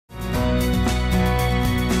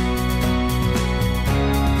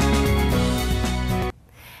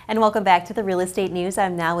And welcome back to the Real Estate News.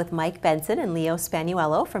 I'm now with Mike Benson and Leo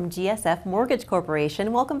Spanuello from GSF Mortgage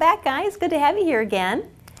Corporation. Welcome back, guys. Good to have you here again.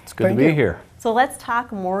 It's good to be here. So let's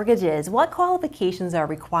talk mortgages. What qualifications are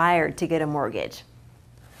required to get a mortgage?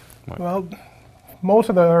 Well, most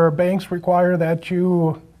of our banks require that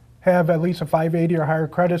you have at least a 580 or higher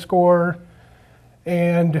credit score,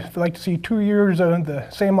 and if you like to see 2 years of the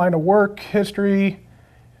same line of work history.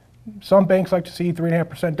 Some banks like to see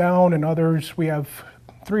 3.5% down, and others we have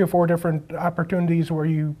 3 or 4 different opportunities where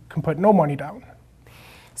you can put no money down.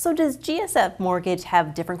 So does GSF Mortgage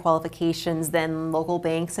have different qualifications than local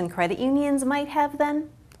banks and credit unions might have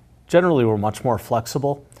then? Generally, we're much more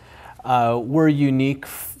flexible. We're unique,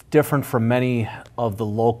 different from many of the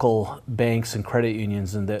local banks and credit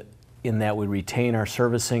unions in that we retain our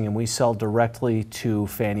servicing and we sell directly to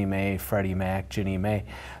Fannie Mae, Freddie Mac, Ginnie Mae.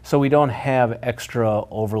 So we don't have extra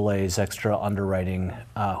overlays, extra underwriting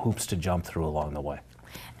hoops to jump through along the way.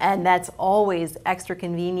 And that's always extra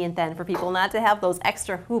convenient then for people not to have those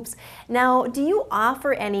extra hoops. Now, do you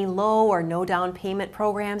offer any low or no down payment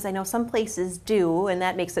programs? I know some places do, and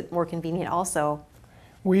that makes it more convenient also.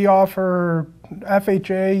 We offer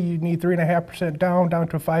FHA, you need 3.5% down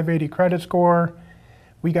to a 580 credit score.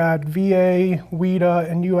 We got VA, WIDA,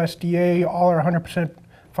 and USDA, all are 100%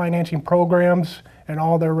 financing programs, and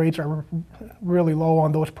all their rates are really low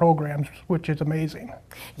on those programs, which is amazing.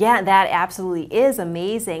 Yeah, that absolutely is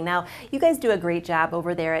amazing. Now, you guys do a great job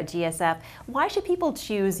over there at GSF. Why should people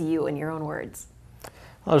choose you, in your own words?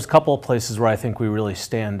 Well, there's a couple of places where I think we really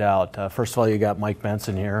stand out. First of all, you got Mike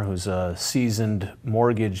Benson here, who's a seasoned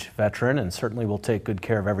mortgage veteran and certainly will take good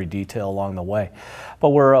care of every detail along the way. But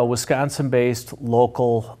we're a Wisconsin-based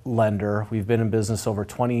local lender. We've been in business over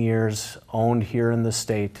 20 years, owned here in the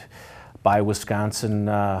state by Wisconsin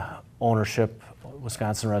ownership,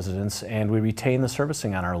 Wisconsin residents, and we retain the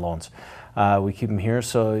servicing on our loans. We keep them here,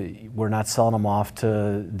 so we're not selling them off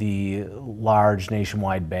to the large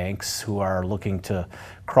nationwide banks who are looking to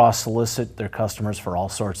cross-solicit their customers for all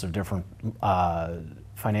sorts of different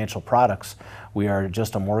financial products. We are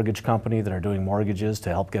just a mortgage company that are doing mortgages to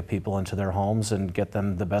help get people into their homes and get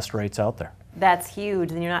them the best rates out there. That's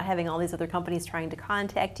huge, and you're not having all these other companies trying to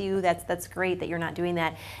contact you. That's great that you're not doing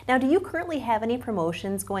that. Now, do you currently have any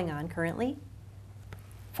promotions going on currently?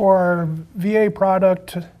 For our VA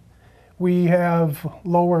product, we have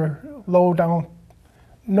no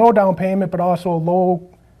down payment, but also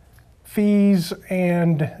low fees.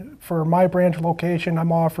 And for my branch location,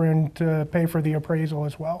 I'm offering to pay for the appraisal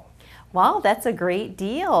as well. Wow, that's a great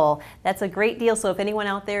deal. That's a great deal. So if anyone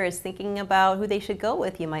out there is thinking about who they should go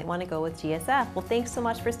with, you might want to go with GSF. Well, thanks so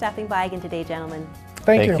much for stopping by again today, gentlemen.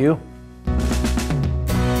 Thank you.